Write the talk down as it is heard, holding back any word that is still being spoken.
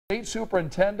State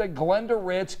Superintendent Glenda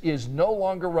Ritz is no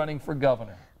longer running for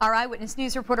governor. Our Eyewitness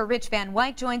News reporter Rich Van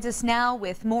Wyk joins us now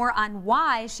with more on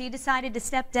why she decided to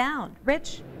step down.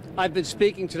 Rich? I've been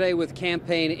speaking today with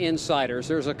campaign insiders.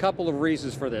 There's a couple of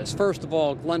reasons for this. First of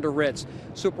all, Glenda Ritz,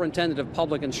 Superintendent of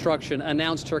Public Instruction,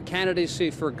 announced her candidacy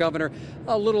for governor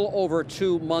a little over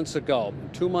 2 months ago.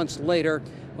 2 months later,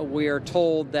 we are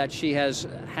told that she has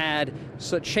had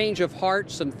a change of heart.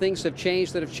 Some things have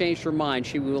changed that have changed her mind.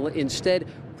 She will instead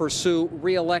pursue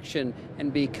re-election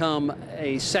and become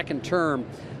a second-term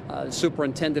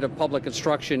Superintendent of Public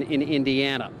Instruction in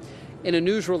Indiana. In a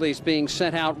news release being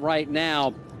sent out right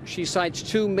now, she cites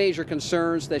two major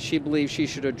concerns that she believes she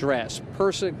should address.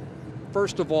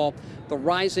 First of all, the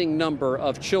rising number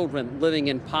of children living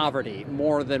in poverty,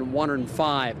 more than 1 in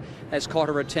 5, has caught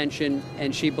her attention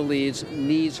and she believes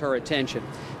needs her attention.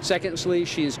 Secondly,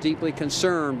 she is deeply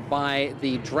concerned by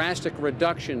the drastic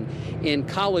reduction in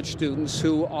college students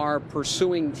who are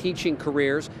pursuing teaching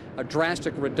careers, a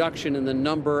drastic reduction in the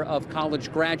number of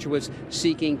college graduates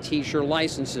seeking teacher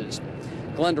licenses.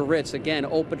 Glenda Ritz, again,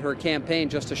 opened her campaign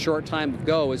just a short time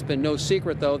ago. It's been no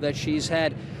secret, though, that she's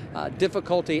had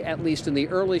difficulty, at least in the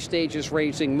early stages,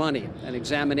 raising money. An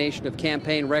examination of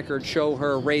campaign records show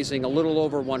her raising a little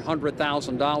over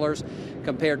 $100,000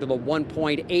 compared to the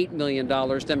 $1.8 million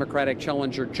Democratic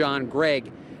challenger John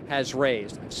Gregg has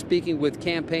raised. Speaking with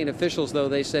campaign officials, though,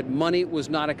 they said money was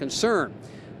not a concern.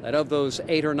 That of those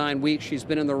 8 or 9 weeks she's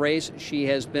been in the race, she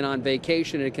has been on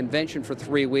vacation at a convention for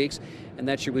 3 weeks, and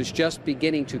that she was just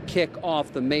beginning to kick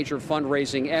off the major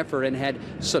fundraising effort and had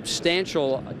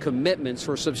substantial commitments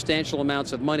for substantial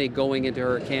amounts of money going into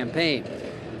her campaign.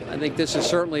 I think this is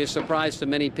certainly a surprise to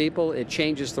many people. It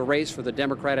changes the race for the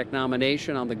Democratic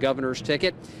nomination on the governor's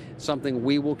ticket, something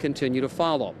we will continue to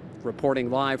follow. Reporting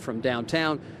live from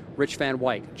downtown, Rich Van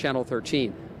Wyk, Channel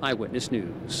 13, Eyewitness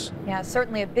News. Yeah,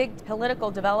 certainly a big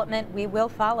political development we will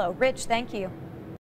follow. Rich, thank you.